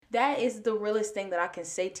That is the realest thing that I can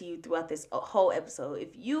say to you throughout this whole episode.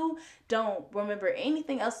 If you don't remember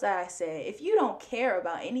anything else that I said, if you don't care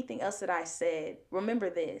about anything else that I said, remember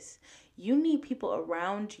this. You need people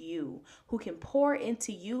around you who can pour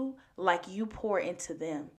into you like you pour into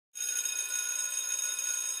them.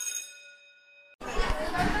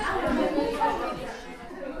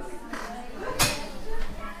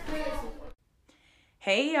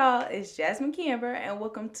 Hey y'all, it's Jasmine Camber, and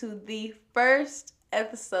welcome to the first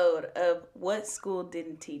episode of What School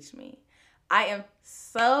Didn't Teach Me. I am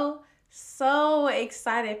so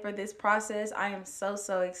excited for this process. I am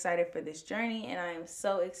so excited for this journey, and I am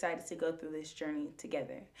so excited to go through this journey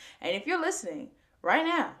together. And if you're listening right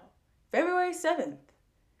now, February 7th,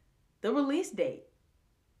 the release date,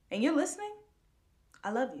 and you're listening,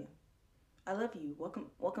 I love you. I love you.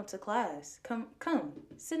 Welcome to class. Come,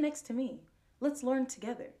 sit next to me. Let's learn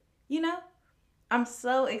together. You know, I'm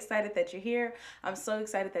so excited that you're here. I'm so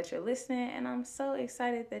excited that you're listening. And I'm so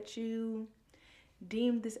excited that you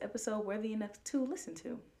deemed this episode worthy enough to listen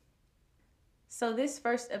to. So this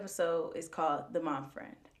first episode is called The Mom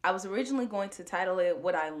Friend. I was originally going to title it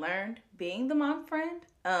What I Learned Being the Mom Friend.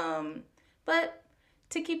 But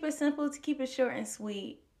to keep it simple, to keep it short and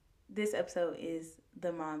sweet, this episode is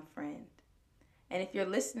The Mom Friend. And if you're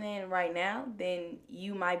listening right now, then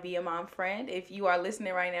you might be a mom friend. If you are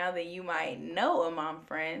listening right now, then you might know a mom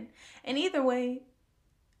friend. And either way,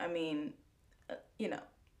 I mean,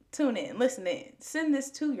 tune in, listen in, send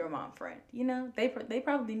this to your mom friend. You know, they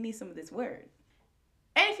probably need some of this word.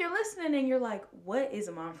 And if you're listening and you're like, what is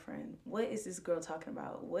a mom friend? What is this girl talking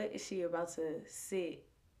about? What is she about to sit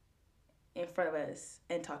in front of us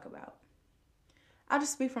and talk about? I'll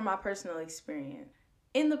just speak from my personal experience.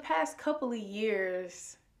 In the past couple of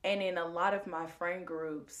years, and in a lot of my friend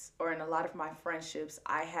groups or in a lot of my friendships,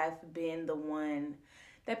 I have been the one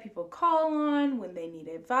that people call on when they need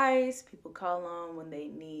advice. People call on when they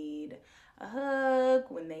need a hug,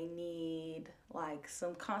 when they need like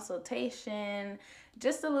some consultation,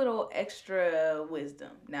 just a little extra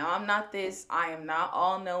wisdom. Now, I am not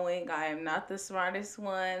all knowing. I am not the smartest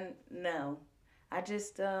one. No, I'm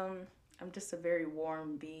just a very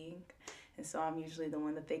warm being. And so I'm usually the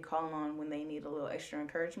one that they call on when they need a little extra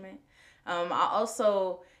encouragement. I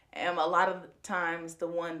also am a lot of times the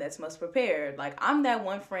one that's most prepared. Like, I'm that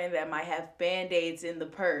one friend that might have Band-Aids in the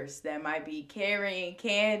purse, that might be carrying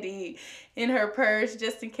candy in her purse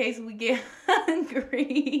just in case we get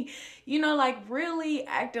hungry. Like really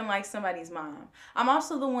acting like somebody's mom. I'm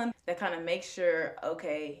also the one that kind of makes sure,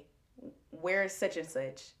 okay, where is such and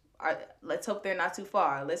such? Let's hope they're not too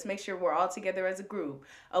far. Let's make sure we're all together as a group.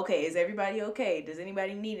 Okay, is everybody okay? Does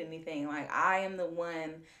anybody need anything? Like, I am the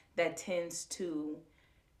one that tends to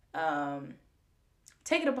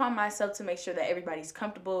take it upon myself to make sure that everybody's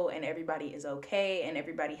comfortable and everybody is okay and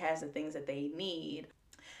everybody has the things that they need.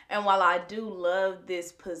 And while I do love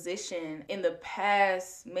this position, in the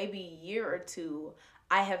past maybe year or two,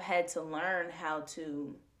 I have had to learn how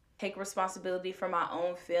to take responsibility for my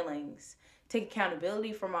own feelings, take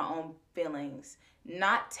accountability for my own feelings,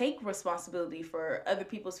 not take responsibility for other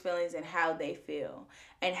people's feelings and how they feel,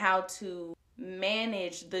 and how to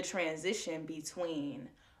manage the transition between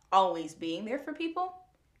always being there for people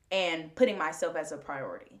and putting myself as a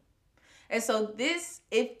priority. And so this,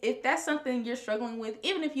 if that's something you're struggling with,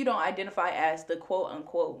 even if you don't identify as the quote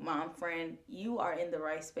unquote mom friend, you are in the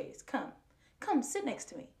right space. Come sit next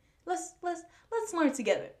to me. Let's learn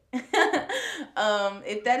together.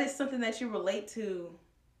 If that is something that you relate to,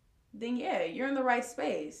 then yeah, you're in the right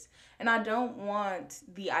space. And I don't want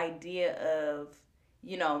the idea of,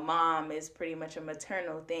 mom is pretty much a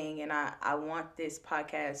maternal thing. And I want this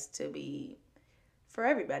podcast to be for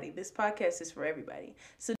everybody. This podcast is for everybody.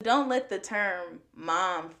 So don't let the term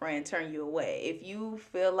mom friend turn you away. If you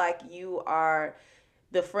feel like you are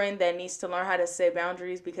the friend that needs to learn how to set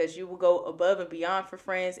boundaries because you will go above and beyond for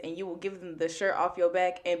friends and you will give them the shirt off your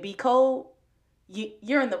back and be cold,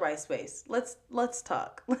 you're in the right space. Let's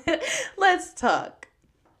talk. Let's talk.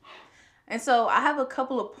 And so I have a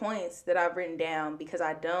couple of points that I've written down because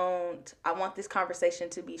I want this conversation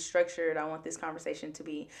to be structured. I want this conversation to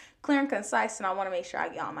be clear and concise, and I want to make sure I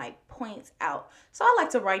get all my points out. So I like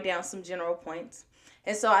to write down some general points.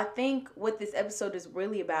 And so I think what this episode is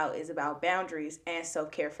really about is about boundaries and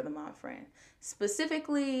self-care for the mom friend.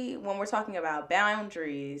 Specifically, when we're talking about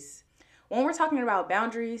boundaries,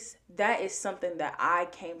 that is something that I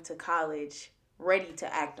came to college ready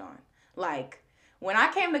to act on. Like, when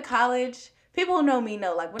I came to college, people who know me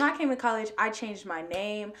know, like, when I came to college, I changed my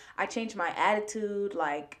name, I changed my attitude,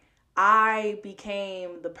 like, I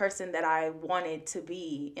became the person that I wanted to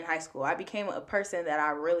be in high school. I became a person that I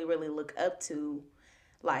really, really look up to,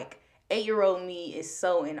 Like 8-year-old me is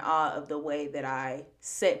so in awe of the way that I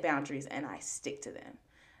set boundaries and I stick to them.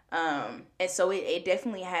 And so it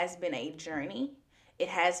definitely has been a journey. It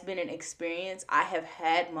has been an experience. I have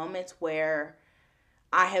had moments where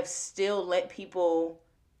I have still let people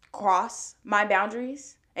cross my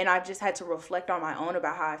boundaries. And I've just had to reflect on my own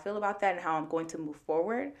about how I feel about that and how I'm going to move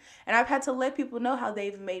forward. And I've had to let people know how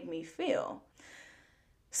they've made me feel.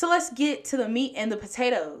 So let's get to the meat and the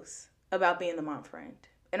potatoes about being the mom friend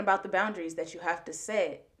and about the boundaries that you have to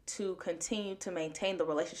set to continue to maintain the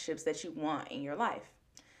relationships that you want in your life.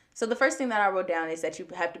 So the first thing that I wrote down is that you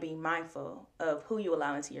have to be mindful of who you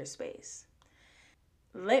allow into your space.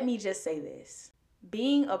 Let me just say this.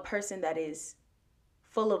 Being a person that is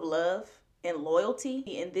full of love and loyalty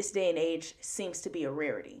in this day and age seems to be a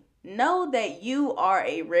rarity. Know that you are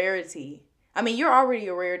a rarity. I mean, you're already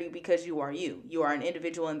a rarity because you are you. You are an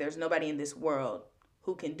individual, and there's nobody in this world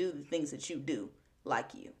who can do the things that you do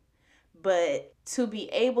like you. But to be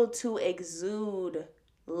able to exude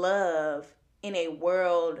love in a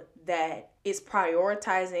world that is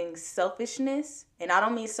prioritizing selfishness, and I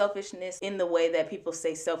don't mean selfishness in the way that people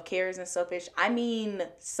say self-care isn't selfish. I mean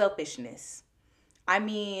selfishness. I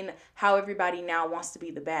mean how everybody now wants to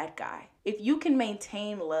be the bad guy. If you can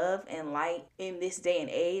maintain love and light in this day and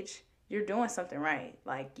age, you're doing something right.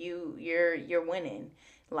 Like you're winning.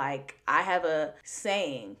 Like I have a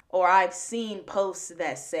saying, or I've seen posts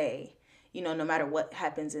that say, no matter what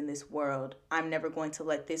happens in this world, I'm never going to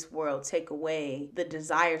let this world take away the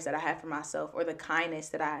desires that I have for myself or the kindness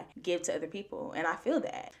that I give to other people. And I feel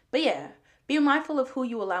that. But yeah, be mindful of who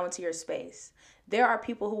you allow into your space. There are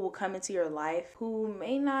people who will come into your life who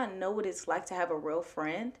may not know what it's like to have a real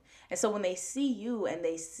friend. And so when they see you and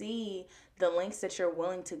they see the lengths that you're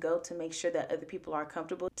willing to go to make sure that other people are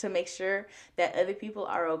comfortable, to make sure that other people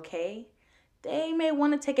are okay, they may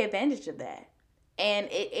want to take advantage of that. And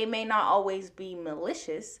it may not always be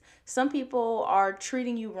malicious. Some people are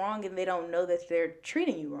treating you wrong and they don't know that they're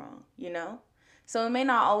treating you wrong. So it may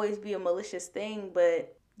not always be a malicious thing,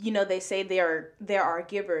 but they say there are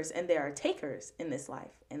givers and there are takers in this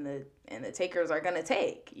life, and the takers are gonna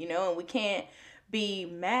take, and we can't be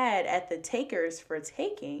mad at the takers for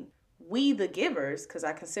taking. We the givers, because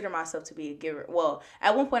I consider myself to be a giver. Well,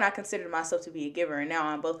 at one point I considered myself to be a giver, and now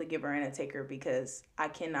I'm both a giver and a taker because I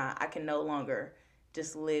can no longer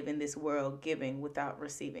just live in this world giving without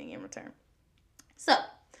receiving in return. So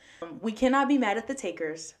we cannot be mad at the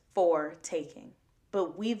takers for taking,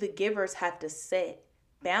 but we the givers have to set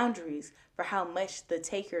boundaries for how much the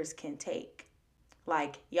takers can take.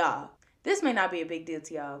 Like, y'all, this may not be a big deal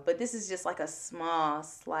to y'all, but this is just like a small,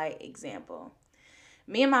 slight example.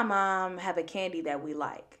 Me and my mom have a candy that we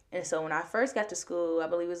like. And so when I first got to school, I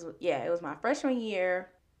believe it was my freshman year,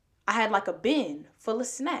 I had like a bin full of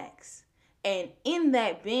snacks. And in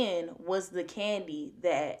that bin was the candy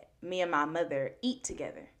that me and my mother eat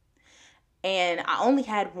together. And I only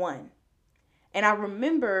had one. And I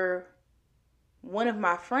remember one of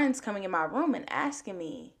my friends coming in my room and asking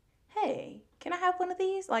me, hey, can I have one of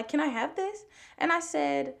these? Like, can I have this? And I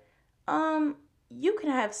said, you can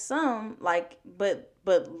have some, like, but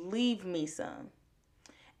leave me some.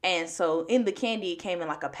 And so in the candy, it came in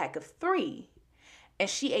like a pack of 3. And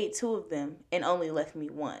she ate 2 of them and only left me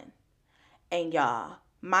 1. And y'all,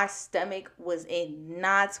 my stomach was in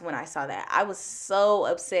knots when I saw that. I was so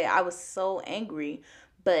upset. I was so angry.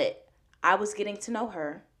 But I was getting to know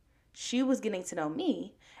her. She was getting to know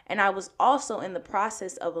me. And I was also in the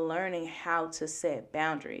process of learning how to set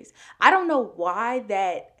boundaries. I don't know why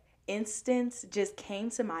that instance just came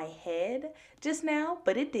to my head just now,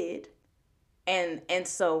 but it did. And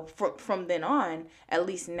so from then on, at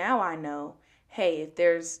least now I know, hey, if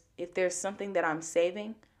there's something that I'm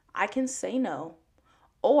saving, I can say no,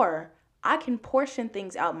 or I can portion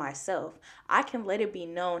things out myself. I can let it be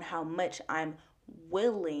known how much I'm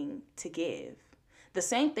willing to give. The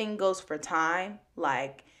same thing goes for time.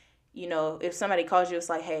 Like, if somebody calls you, it's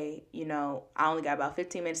like, hey, I only got about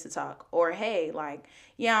 15 minutes to talk. Or, hey, like,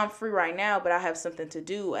 yeah, I'm free right now, but I have something to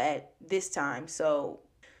do at this time. So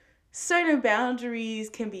certain boundaries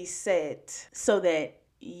can be set so that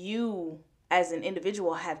you as an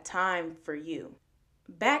individual have time for you.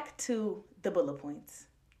 Back to the bullet points.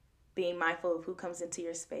 Being mindful of who comes into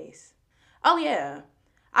your space. Oh, yeah.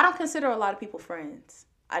 I don't consider a lot of people friends.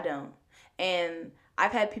 I don't. And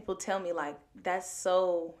I've had people tell me, like, that's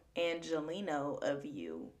so Angelino of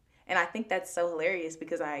you. And I think that's so hilarious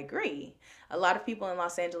because I agree. A lot of people in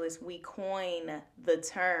Los Angeles, we coin the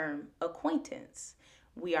term acquaintance.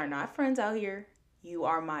 We are not friends out here. You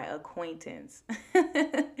are my acquaintance.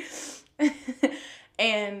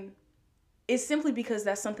 And It's simply because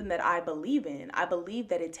that's something that I believe in. I believe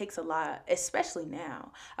that it takes a lot, especially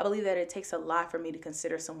now. I believe that it takes a lot for me to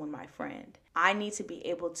consider someone my friend. I need to be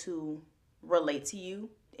able to relate to you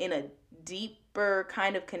in a deeper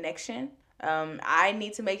kind of connection. I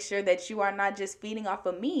need to make sure that you are not just feeding off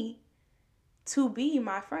of me to be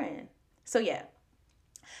my friend. So, yeah,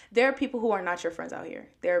 there are people who are not your friends out here.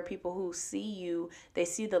 There are people who see you, they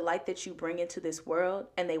see the light that you bring into this world,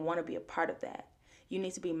 and they want to be a part of that. You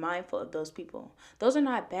need to be mindful of those people. Those are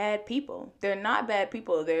not bad people. They're not bad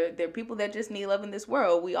people. They're people that just need love in this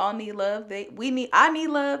world. We all need love. I need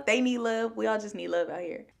love. They need love. We all just need love out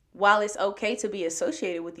here. While it's okay to be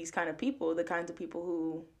associated with these kind of people, the kinds of people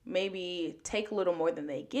who maybe take a little more than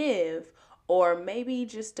they give, or maybe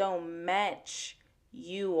just don't match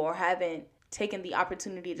you or haven't taken the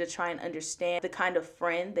opportunity to try and understand the kind of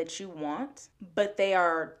friend that you want, but they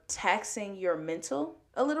are taxing your mental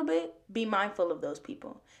a little bit, be mindful of those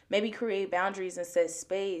people. Maybe create boundaries and set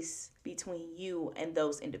space between you and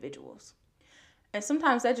those individuals. And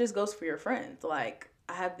sometimes that just goes for your friends. Like,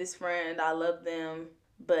 I have this friend, I love them,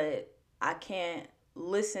 but I can't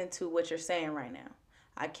listen to what you're saying right now.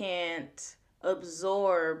 I can't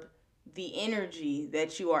absorb the energy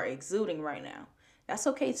that you are exuding right now. That's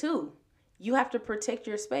okay too. You have to protect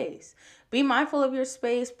your space. Be mindful of your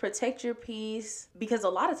space, protect your peace, because a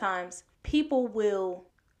lot of times people will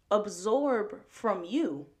absorb from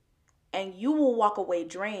you and you will walk away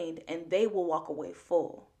drained and they will walk away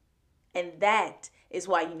full. And that is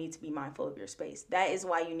why you need to be mindful of your space. That is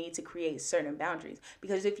why you need to create certain boundaries.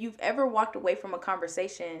 Because if you've ever walked away from a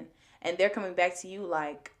conversation and they're coming back to you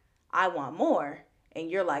like, I want more,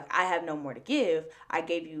 and you're like, I have no more to give, I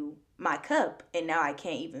gave you my cup and now I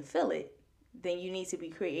can't even fill it, then you need to be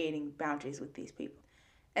creating boundaries with these people.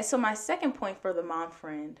 And so my second point for the mom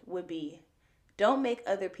friend would be, don't make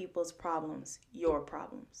other people's problems your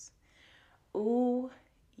problems. Ooh,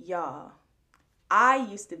 y'all. I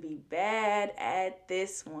used to be bad at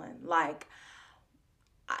this one. Like,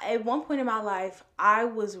 at one point in my life, I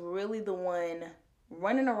was really the one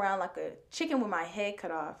running around like a chicken with my head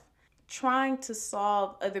cut off, trying to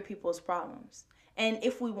solve other people's problems. And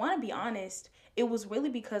if we want to be honest, it was really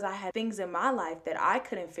because I had things in my life that I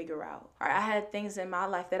couldn't figure out. Or I had things in my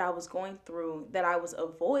life that I was going through that I was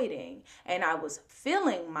avoiding, and I was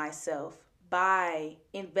filling myself by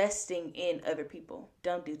investing in other people.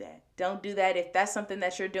 Don't do that. Don't do that. If that's something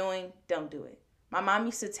that you're doing, don't do it. My mom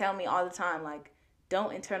used to tell me all the time, like,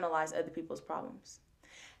 don't internalize other people's problems.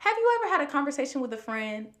 Have you ever had a conversation with a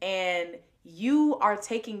friend and you are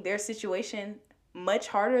taking their situation much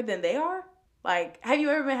harder than they are? Like, have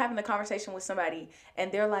you ever been having a conversation with somebody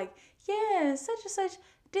and they're like, yeah, such and such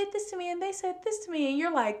did this to me and they said this to me. And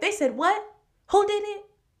you're like, they said what? Who did it?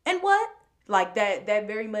 And what? Like that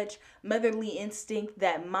very much motherly instinct,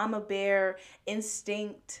 that mama bear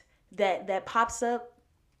instinct that pops up.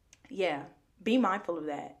 Yeah, be mindful of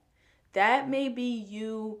that. That may be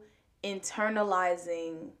you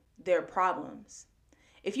internalizing their problems.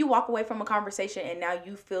 If you walk away from a conversation and now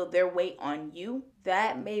you feel their weight on you,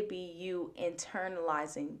 that may be you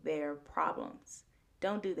internalizing their problems.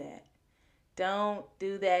 Don't do that. Don't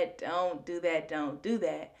do that. Don't do that. Don't do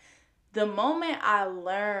that. The moment I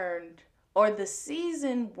learned, or the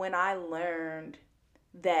season when I learned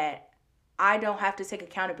that I don't have to take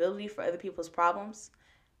accountability for other people's problems,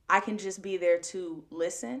 I can just be there to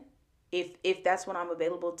listen if that's what I'm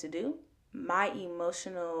available to do, my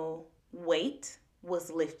emotional weight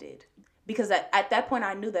was lifted. Because at that point,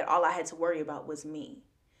 I knew that all I had to worry about was me.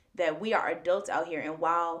 That we are adults out here, and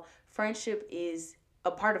while friendship is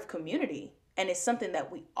a part of community, and it's something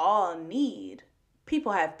that we all need,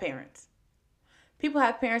 people have parents. People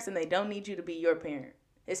have parents and they don't need you to be your parent.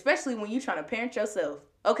 Especially when you're trying to parent yourself.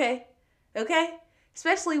 Okay? Okay?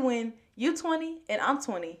 Especially when you're 20 and I'm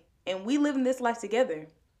 20 and we live in this life together.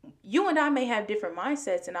 You and I may have different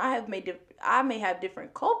mindsets, and I may have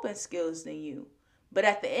different coping skills than you. But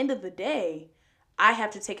at the end of the day, I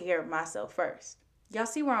have to take care of myself first. Y'all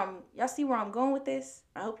see where I'm going with this?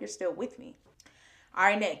 I hope you're still with me. All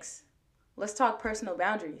right, next. Let's talk personal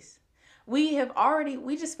boundaries. We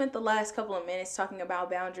just spent the last couple of minutes talking about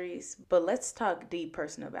boundaries, but let's talk deep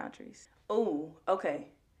personal boundaries. Oh, okay.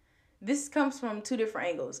 This comes from two different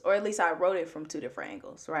angles, or at least I wrote it from two different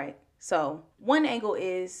angles, right? So one angle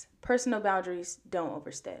is personal boundaries don't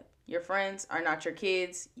overstep. Your friends are not your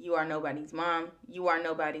kids. You are nobody's mom. You are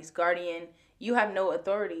nobody's guardian. You have no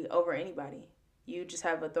authority over anybody. You just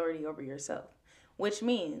have authority over yourself, which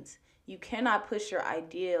means you cannot push your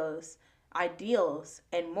ideals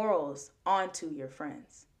and morals onto your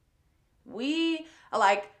friends. I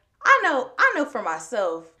know for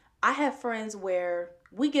myself, I have friends where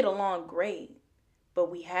We get along great,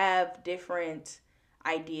 but we have different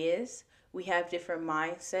ideas, we have different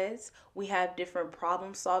mindsets, we have different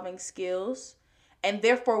problem solving skills, and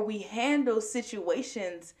therefore we handle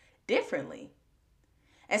situations differently.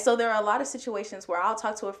 And so there are a lot of situations where I'll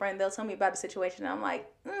talk to a friend, they'll tell me about a situation, and I'm like,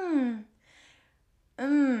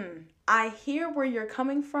 I hear where you're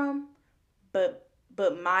coming from, but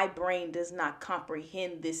my brain does not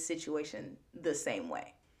comprehend this situation the same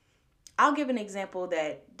way. I'll give an example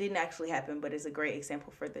that didn't actually happen, but is a great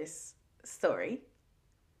example for this story.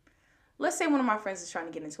 Let's say one of my friends is trying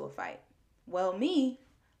to get into a fight. Well, me,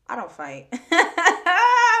 I don't fight.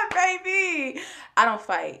 Baby, I don't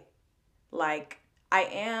fight. Like, I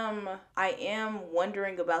am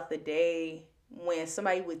wondering about the day when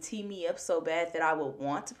somebody would tee me up so bad that I would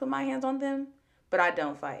want to put my hands on them, but I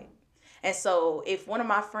don't fight. And so if one of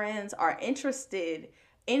my friends are interested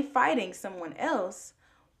in fighting someone else,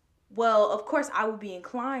 well, of course I would be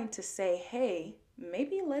inclined to say, "Hey,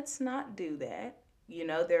 maybe let's not do that."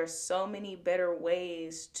 There are so many better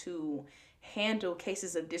ways to handle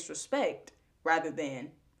cases of disrespect rather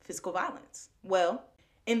than physical violence. Well,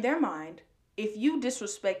 in their mind, if you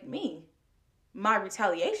disrespect me, my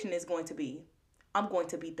retaliation is going to be, I'm going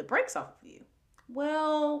to beat the brakes off of you.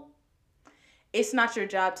 Well, it's not your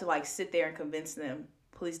job to like sit there and convince them,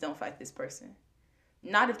 please don't fight this person.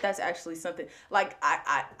 Not if that's actually something like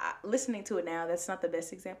I listening to it now, that's not the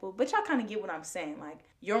best example, but y'all kind of get what I'm saying. Like,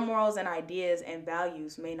 your morals and ideas and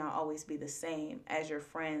values may not always be the same as your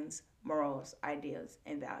friends' morals, ideas,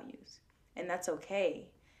 and values. And that's okay.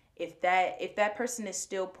 If that person is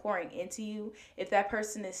still pouring into you, if that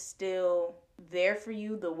person is still there for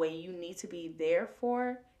you the way you need to be there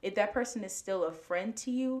for, if that person is still a friend to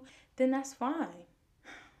you, then that's fine.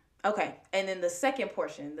 Okay, and then the second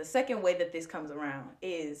portion, the second way that this comes around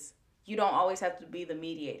is you don't always have to be the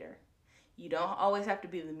mediator. You don't always have to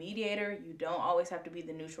be the mediator. You don't always have to be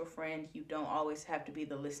the neutral friend. You don't always have to be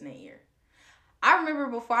the listening ear. I remember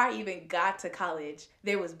before I even got to college,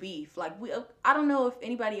 there was beef. Like, I don't know if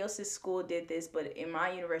anybody else's school did this, but in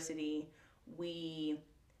my university, we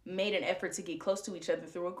made an effort to get close to each other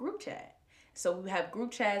through a group chat. So we have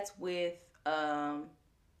group chats with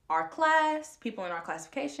our class, people in our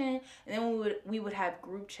classification, and then we would have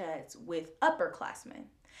group chats with upperclassmen.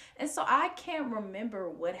 And so I can't remember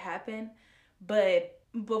what happened, but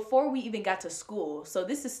before we even got to school, so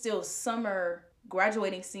this is still summer,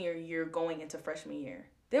 graduating senior year, going into freshman year,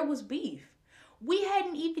 there was beef. We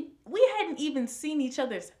hadn't even seen each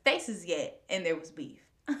other's faces yet, and there was beef.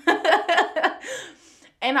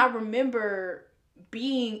 And I remember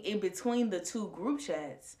being in between the two group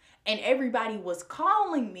chats, and everybody was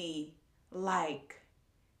calling me, like,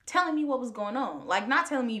 telling me what was going on. Like, not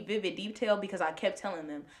telling me vivid detail, because I kept telling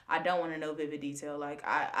them I don't want to know vivid detail. Like,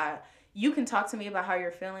 you can talk to me about how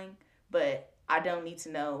you're feeling, but I don't need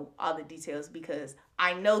to know all the details, because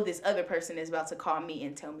I know this other person is about to call me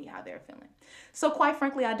and tell me how they're feeling. So quite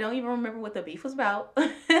frankly, I don't even remember what the beef was about.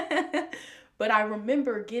 But I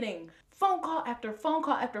remember getting phone call after phone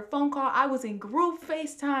call after phone call. I was in group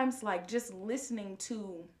FaceTimes, like, just listening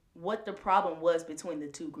to what the problem was between the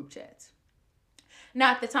two group chats.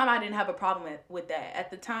 Now, at the time, I didn't have a problem with that.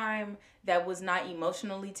 At the time, that was not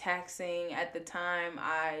emotionally taxing. At the time,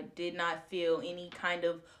 I did not feel any kind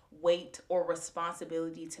of weight or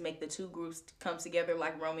responsibility to make the two groups come together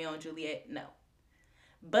like Romeo and Juliet. No.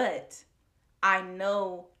 But I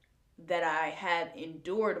know that I have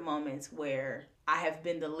endured moments where I have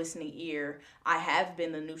been the listening ear, I have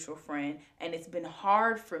been the neutral friend, and it's been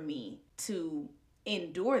hard for me to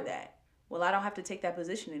endure that. Well, I don't have to take that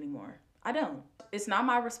position anymore. I don't. It's not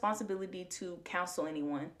my responsibility to counsel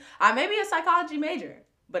anyone. I may be a psychology major,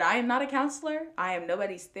 but I am not a counselor. I am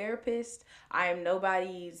nobody's therapist. I'm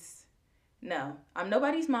nobody's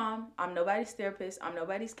mom. I'm nobody's therapist. I'm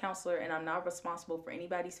nobody's counselor, and I'm not responsible for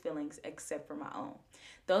anybody's feelings except for my own.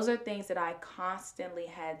 Those are things that I constantly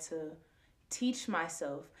had to teach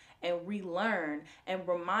myself and relearn and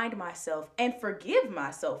remind myself and forgive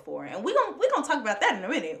myself for. And we're gonna talk about that in a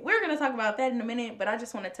minute. We're gonna talk about that in a minute, but I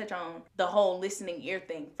just want to touch on the whole listening ear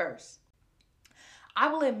thing first. I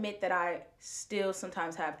will admit that I still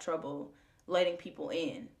sometimes have trouble letting people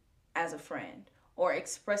in as a friend or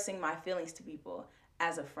expressing my feelings to people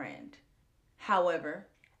as a friend. However,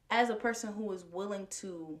 as a person who is willing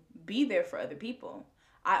to be there for other people,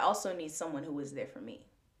 I also need someone who is there for me.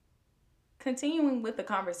 Continuing with the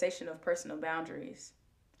conversation of personal boundaries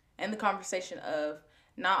and the conversation of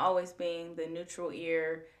not always being the neutral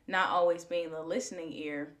ear, not always being the listening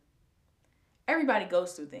ear, everybody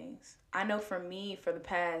goes through things. I know for me, for the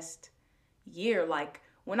past year, like,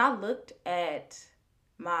 when I looked at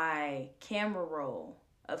my camera roll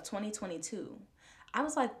of 2022, I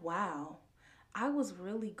was like, wow, I was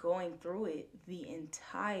really going through it the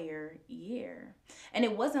entire year. And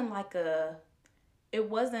it wasn't like a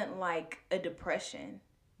depression,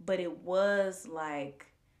 but it was like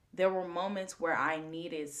there were moments where I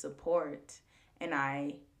needed support, and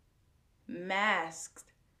I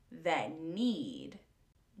masked that need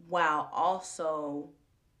while also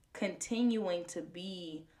continuing to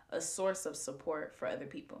be a source of support for other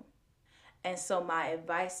people. And so, my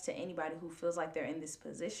advice to anybody who feels like they're in this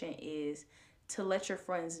position is to let your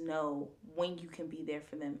friends know when you can be there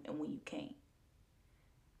for them and when you can't.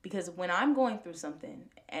 Because when I'm going through something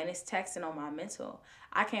and it's taxing on my mental,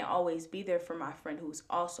 I can't always be there for my friend who's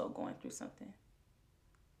also going through something.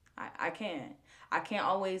 I can't. I can't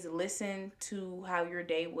always listen to how your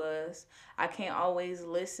day was. I can't always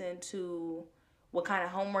listen to what kind of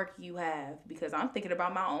homework you have because I'm thinking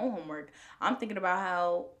about my own homework. I'm thinking about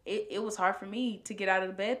how it was hard for me to get out of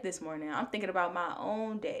the bed this morning. I'm thinking about my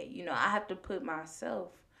own day. I have to put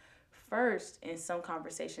myself first in some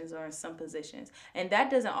conversations or in some positions. And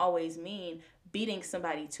that doesn't always mean beating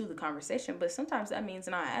somebody to the conversation, but sometimes that means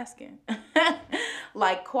not asking.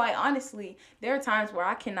 Like, quite honestly, there are times where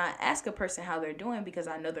I cannot ask a person how they're doing because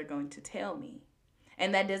I know they're going to tell me.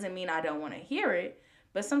 And that doesn't mean I don't want to hear it,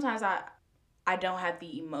 but sometimes I don't have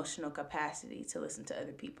the emotional capacity to listen to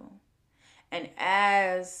other people. And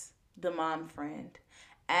as the mom friend,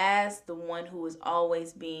 as the one who is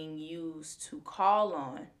always being used to call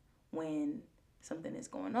on when something is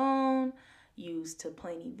going on, used to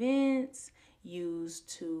plan events, used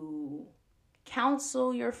to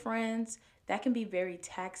counsel your friends, that can be very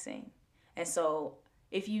taxing. And so,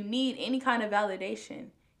 if you need any kind of validation,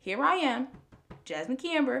 here I am, Jasmine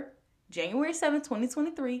Camber, January 7th,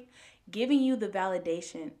 2023, giving you the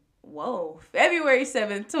validation. Whoa, February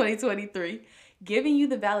 7th, 2023, giving you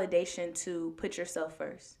the validation to put yourself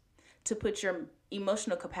first, to put your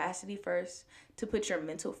emotional capacity first, to put your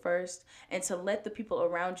mental first, and to let the people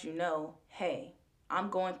around you know, hey, I'm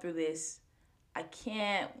going through this. I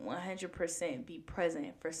can't 100% be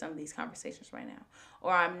present for some of these conversations right now.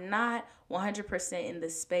 Or I'm not 100% in the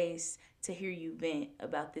space to hear you vent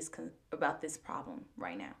about this problem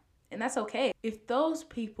right now. And that's okay. If those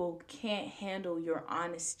people can't handle your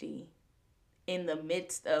honesty in the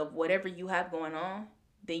midst of whatever you have going on,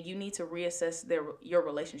 then you need to reassess your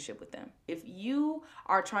relationship with them. If you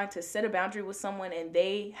are trying to set a boundary with someone and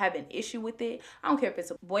they have an issue with it, I don't care if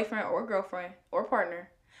it's a boyfriend or girlfriend or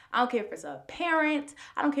partner. I don't care if it's a parent.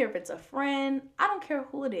 I don't care if it's a friend. I don't care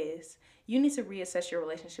who it is. You need to reassess your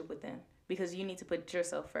relationship with them because you need to put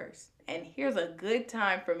yourself first. And here's a good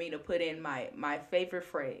time for me to put in my favorite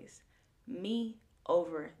phrase: me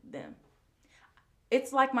over them.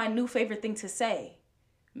 It's like my new favorite thing to say: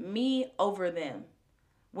 me over them.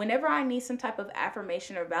 Whenever I need some type of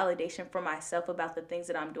affirmation or validation for myself about the things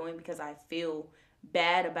that I'm doing because I feel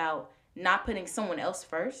bad about not putting someone else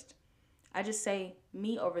first, I just say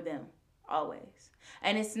me over them always.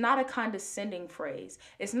 And it's not a condescending phrase.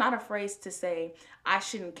 It's not a phrase to say I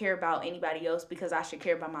shouldn't care about anybody else because I should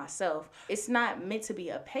care about myself. It's not meant to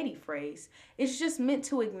be a petty phrase. It's just meant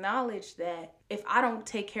to acknowledge that if I don't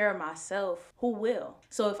take care of myself, who will?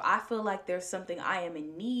 So if I feel like there's something I am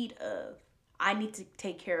in need of, I need to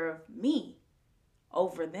take care of me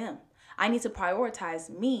over them. I need to prioritize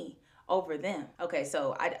me over them. Okay,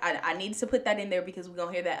 so I need to put that in there because we're going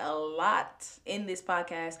to hear that a lot in this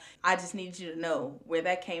podcast. I just need you to know where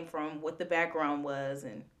that came from, what the background was,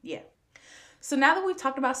 and yeah. So now that we've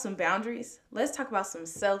talked about some boundaries, let's talk about some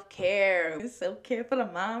self-care. Self-care for the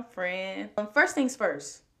mom friend. First things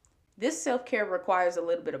first, this self-care requires a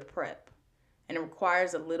little bit of prep, and it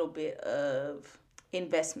requires a little bit of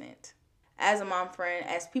investment. As a mom friend,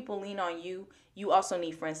 as people lean on you, you also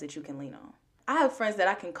need friends that you can lean on. I have friends that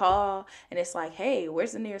I can call and it's like, hey,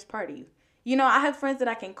 where's the nearest party? I have friends that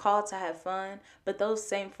I can call to have fun, but those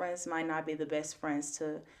same friends might not be the best friends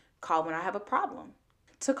to call when I have a problem.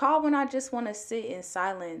 To call when I just want to sit in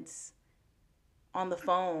silence on the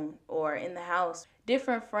phone or in the house.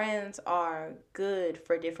 Different friends are good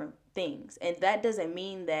for different things. And that doesn't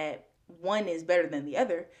mean that one is better than the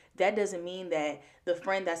other. That doesn't mean that the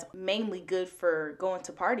friend that's mainly good for going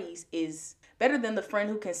to parties is better than the friend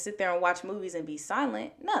who can sit there and watch movies and be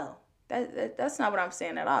silent. No, that's not what I'm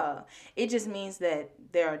saying at all. It just means that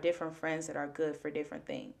there are different friends that are good for different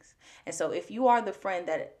things. And so if you are the friend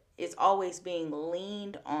that is always being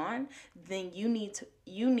leaned on, then you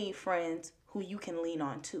need friends who you can lean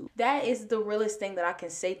on too. That is the realest thing that I can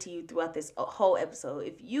say to you throughout this whole episode.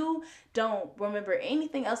 If you don't remember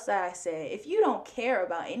anything else that I said, if you don't care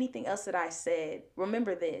about anything else that I said,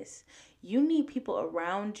 remember this. You need people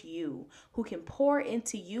around you who can pour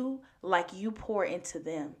into you like you pour into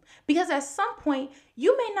them. Because at some point,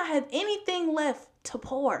 you may not have anything left to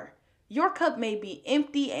pour. Your cup may be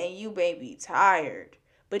empty and you may be tired.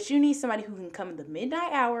 But you need somebody who can come in the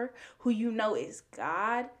midnight hour, who you know is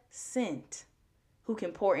God sent, who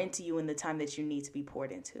can pour into you in the time that you need to be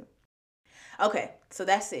poured into. Okay, so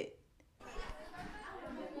that's it.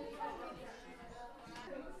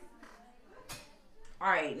 All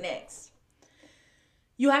right, next.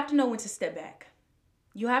 You have to know when to step back.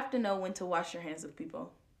 You have to know when to wash your hands of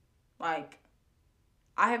people. Like,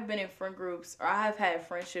 I have been in friend groups, or I have had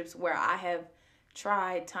friendships where I have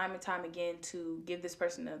tried time and time again to give this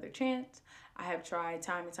person another chance. I have tried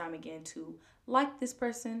time and time again to like this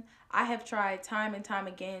person. I have tried time and time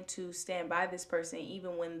again to stand by this person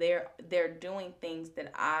even when they're doing things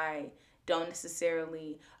that I don't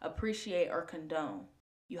necessarily appreciate or condone.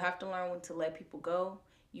 You have to learn when to let people go.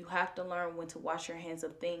 You have to learn when to wash your hands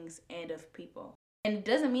of things and of people. And it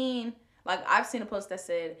doesn't mean, like, I've seen a post that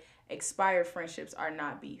said expired friendships are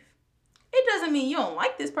not beef. It doesn't mean you don't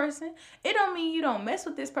like this person. It don't mean you don't mess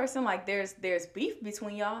with this person. Like, there's beef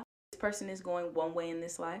between y'all. This person is going one way in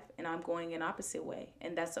this life and I'm going an opposite way,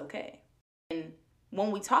 and that's okay. And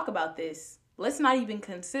when we talk about this, let's not even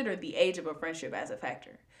consider the age of a friendship as a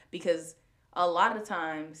factor, because a lot of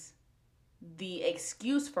times the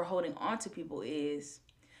excuse for holding on to people is,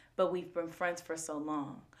 but we've been friends for so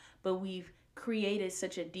long. But we've created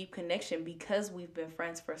such a deep connection because we've been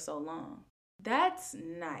friends for so long. That's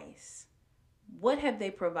nice. What have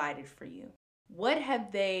they provided for you? What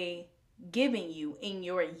have they given you in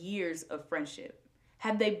your years of friendship?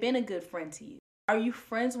 Have they been a good friend to you? Are you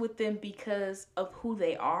friends with them because of who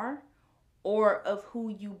they are or of who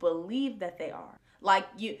you believe that they are? Like,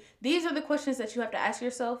 these are the questions that you have to ask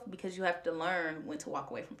yourself, because you have to learn when to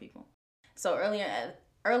walk away from people. So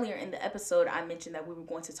earlier in the episode, I mentioned that we were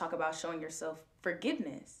going to talk about showing yourself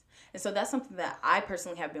forgiveness. And so that's something that I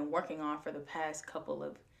personally have been working on for the past couple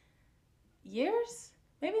of years,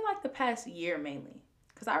 maybe like the past year mainly.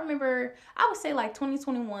 Because I remember, I would say like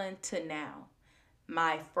 2021 to now,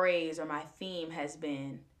 my phrase or my theme has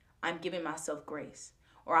been, I'm giving myself grace.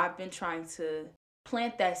 Or I've been trying to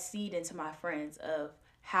plant that seed into my friends of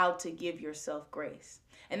how to give yourself grace.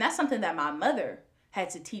 And that's something that my mother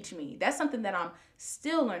had to teach me. That's something that I'm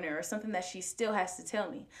still learning, or something that she still has to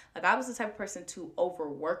tell me. Like, I was the type of person to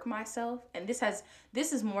overwork myself, and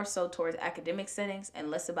this is more so towards academic settings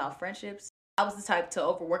and less about friendships. I was the type to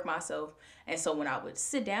overwork myself, and so when I would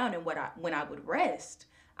sit down and when I would rest,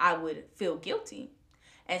 I would feel guilty.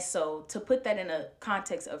 And so to put that in a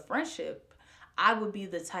context of friendship, I would be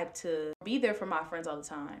the type to be there for my friends all the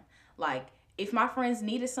time. Like, if my friends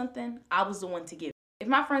needed something, I was the one to give it. If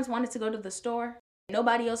my friends wanted to go to the store,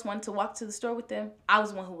 nobody else wanted to walk to the store with them, I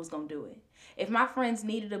was the one who was going to do it. If my friends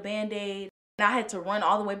needed a Band-Aid and I had to run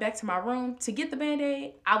all the way back to my room to get the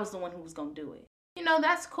Band-Aid, I was the one who was going to do it. You know,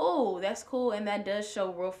 that's cool. That's cool. And that does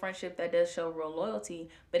show real friendship. That does show real loyalty.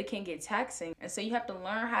 But it can get taxing. And so you have to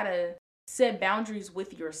learn how to set boundaries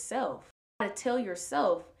with yourself. How to tell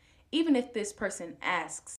yourself, even if this person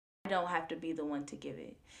asks, I don't have to be the one to give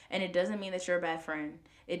it. And it doesn't mean that you're a bad friend.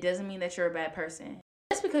 It doesn't mean that you're a bad person.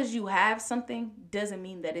 Just because you have something doesn't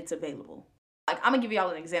mean that it's available. Like, I'm going to give y'all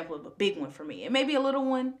an example of a big one for me. It may be a little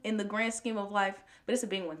one in the grand scheme of life, but it's a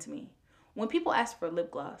big one to me. When people ask for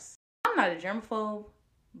lip gloss, I'm not a germaphobe,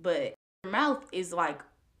 but your mouth is like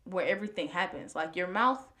where everything happens. Like, your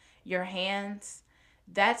mouth, your hands,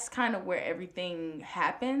 that's kind of where everything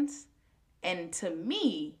happens. And to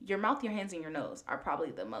me, your mouth, your hands, and your nose are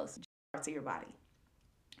probably the most parts of your body.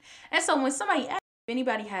 And so when somebody asks if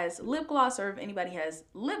anybody has lip gloss or if anybody has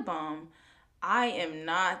lip balm, I am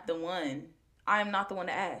not the one. I am not the one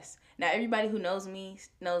to ask. Now, everybody who knows me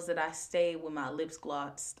knows that I stay with my lips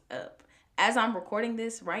glossed up. As I'm recording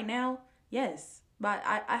this right now, yes, but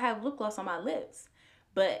I have lip gloss on my lips.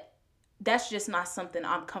 But that's just not something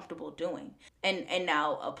I'm comfortable doing. And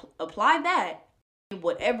now apply that in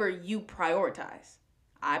whatever you prioritize.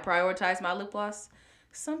 I prioritize my lip gloss.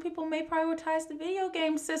 Some people may prioritize the video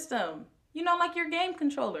game system. You know, like your game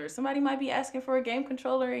controller. Somebody might be asking for a game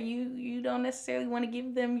controller and you don't necessarily want to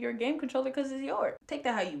give them your game controller because it's yours. Take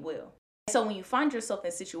that how you will. So when you find yourself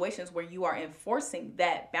in situations where you are enforcing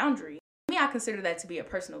that boundary, I consider that to be a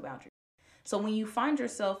personal boundary. So when you find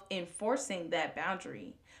yourself enforcing that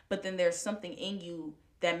boundary, but then there's something in you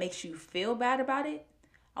that makes you feel bad about it,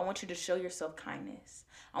 I want you to show yourself kindness.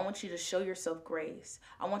 I want you to show yourself grace.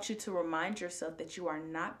 I want you to remind yourself that you are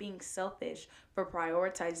not being selfish for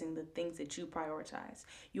prioritizing the things that you prioritize.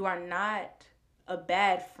 You are not a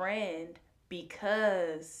bad friend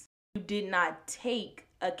because You did not take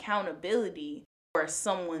accountability for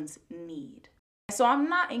someone's need. So I'm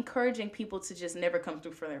not encouraging people to just never come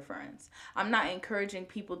through for their friends. I'm not encouraging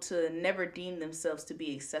people to never deem themselves to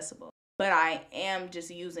be accessible. But I am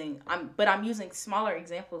just I'm using smaller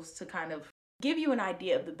examples to kind of give you an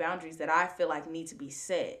idea of the boundaries that I feel like need to be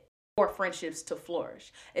set for friendships to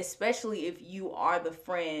flourish, especially if you are the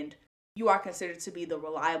friend, you are considered to be the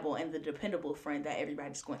reliable and the dependable friend that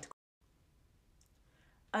everybody's going to.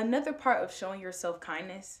 Another part of showing yourself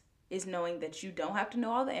kindness is knowing that you don't have to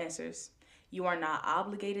know all the answers. You are not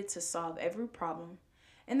obligated to solve every problem,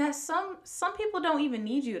 and that some people don't even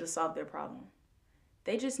need you to solve their problem.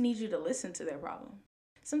 They just need you to listen to their problem.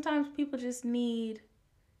 Sometimes people just need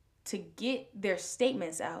to get their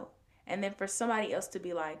statements out, and then for somebody else to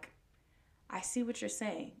be like, I see what you're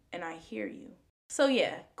saying and I hear you. So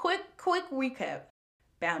yeah, quick recap.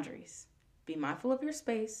 Boundaries. Be mindful of your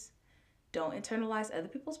space. Don't internalize other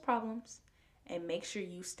people's problems, and make sure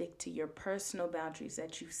you stick to your personal boundaries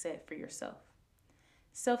that you set for yourself.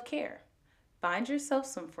 Self-care. Find yourself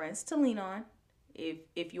some friends to lean on.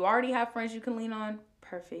 If you already have friends you can lean on,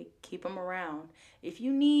 perfect. Keep them around. If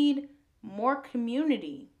you need more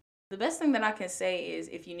community, the best thing that I can say is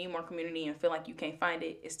if you need more community and feel like you can't find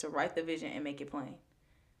it, is to write the vision and make it plain.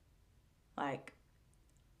 Like,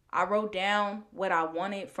 I wrote down what I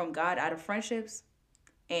wanted from God out of friendships,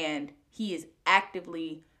 and He is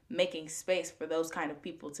actively making space for those kind of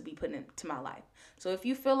people to be put into my life. So if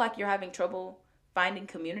you feel like you're having trouble finding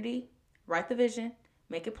community, write the vision,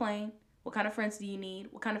 make it plain. What kind of friends do you need?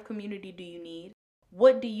 What kind of community do you need?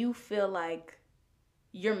 What do you feel like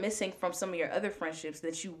you're missing from some of your other friendships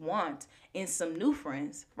that you want in some new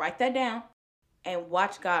friends? Write that down and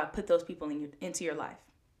watch God put those people into your life.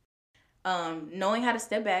 Knowing how to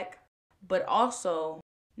step back, but also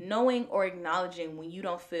knowing or acknowledging when you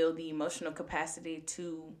don't feel the emotional capacity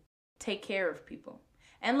to take care of people,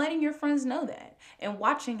 and letting your friends know that, and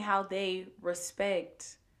watching how they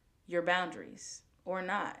respect your boundaries or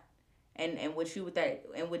not, and what you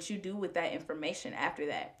do with that information after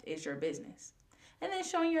that is your business. And then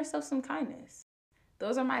showing yourself some kindness.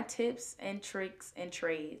 Those are my tips and tricks and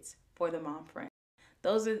trades for the mom friend.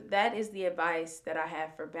 That is the advice that I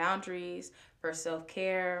have for boundaries, for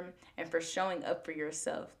self-care, and for showing up for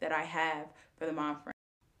yourself that I have for the mom friend.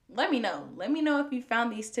 Let me know if you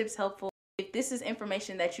found these tips helpful. If this is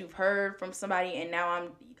information that you've heard from somebody and now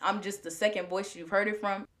I'm just the second voice you've heard it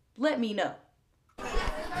from, let me know.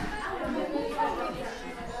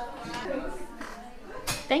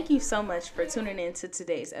 Thank you so much for tuning in to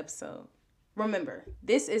today's episode. Remember,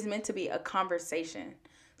 this is meant to be a conversation.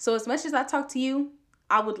 So as much as I talk to you,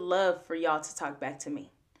 I would love for y'all to talk back to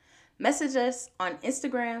me. Message us on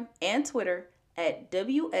Instagram and Twitter at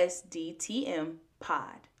WSDTM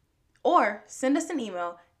Pod. Or send us an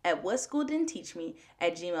email at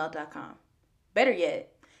whatschooldidn'tteachme@gmail.com. Better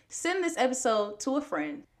yet, send this episode to a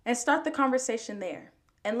friend and start the conversation there.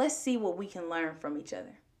 And let's see what we can learn from each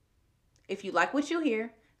other. If you like what you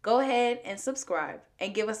hear, go ahead and subscribe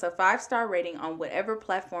and give us a 5-star rating on whatever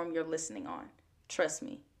platform you're listening on. Trust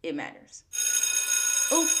me, it matters.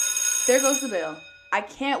 Ooh, there goes the bell. I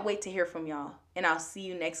can't wait to hear from y'all, and I'll see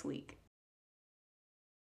you next week.